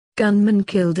gunmen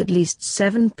killed at least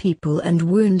 7 people and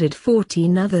wounded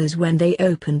 14 others when they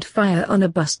opened fire on a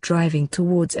bus driving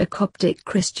towards a Coptic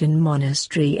Christian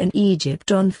monastery in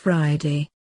Egypt on Friday.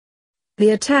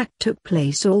 The attack took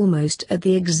place almost at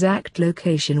the exact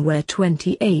location where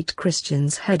 28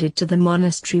 Christians headed to the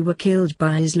monastery were killed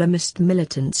by Islamist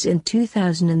militants in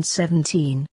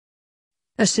 2017.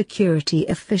 A security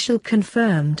official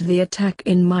confirmed the attack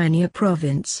in Minya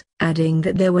province, adding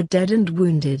that there were dead and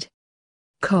wounded.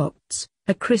 Copts,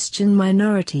 a Christian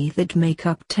minority that make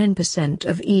up 10%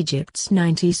 of Egypt's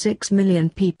 96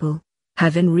 million people,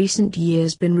 have in recent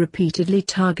years been repeatedly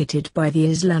targeted by the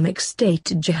Islamic State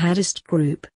jihadist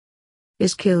group.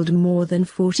 Is killed more than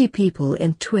 40 people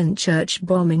in twin church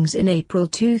bombings in April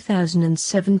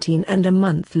 2017 and a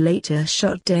month later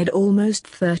shot dead almost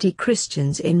 30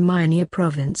 Christians in Minya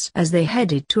province as they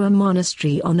headed to a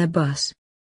monastery on a bus.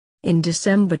 In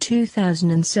December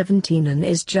 2017 an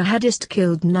jihadist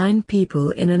killed 9 people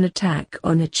in an attack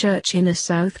on a church in a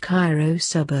South Cairo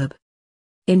suburb.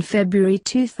 In February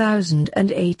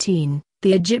 2018,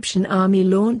 the Egyptian army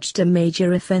launched a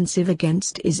major offensive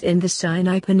against IS in the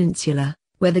Sinai Peninsula,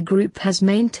 where the group has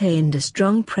maintained a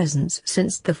strong presence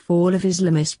since the fall of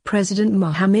Islamist President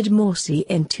Mohamed Morsi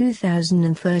in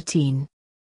 2013.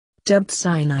 Dubbed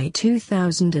Sinai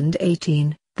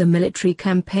 2018, the military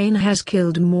campaign has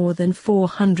killed more than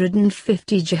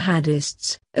 450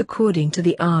 jihadists, according to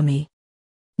the army.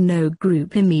 No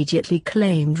group immediately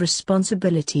claimed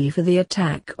responsibility for the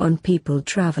attack on people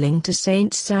traveling to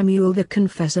St. Samuel the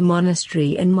Confessor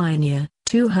Monastery in Minya,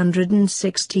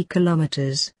 260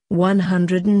 kilometers,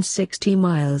 160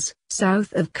 miles,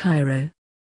 south of Cairo.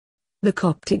 The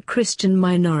Coptic Christian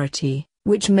minority,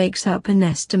 which makes up an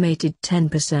estimated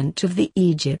 10% of the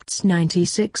Egypt's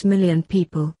 96 million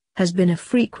people, has been a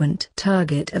frequent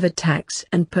target of attacks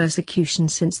and persecution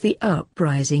since the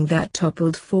uprising that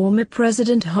toppled former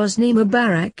President Hosni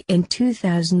Mubarak in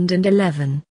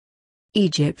 2011.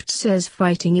 Egypt says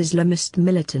fighting Islamist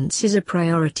militants is a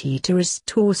priority to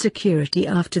restore security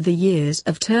after the years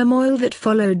of turmoil that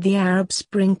followed the Arab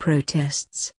Spring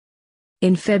protests.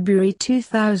 In February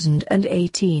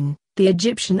 2018, the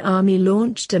Egyptian army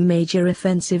launched a major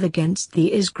offensive against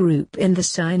the IS group in the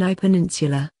Sinai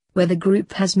Peninsula, where the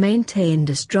group has maintained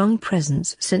a strong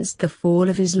presence since the fall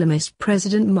of Islamist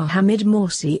President Mohamed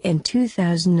Morsi in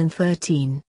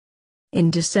 2013.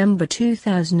 In December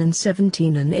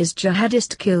 2017 an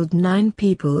jihadist killed 9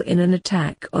 people in an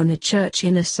attack on a church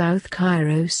in a South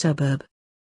Cairo suburb.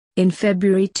 In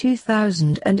February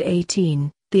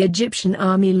 2018, the Egyptian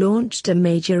army launched a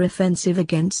major offensive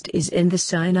against IS in the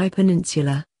Sinai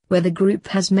Peninsula, where the group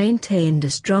has maintained a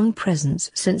strong presence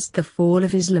since the fall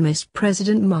of Islamist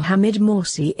President Mohamed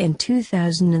Morsi in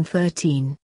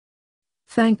 2013.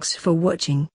 Thanks for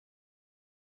watching.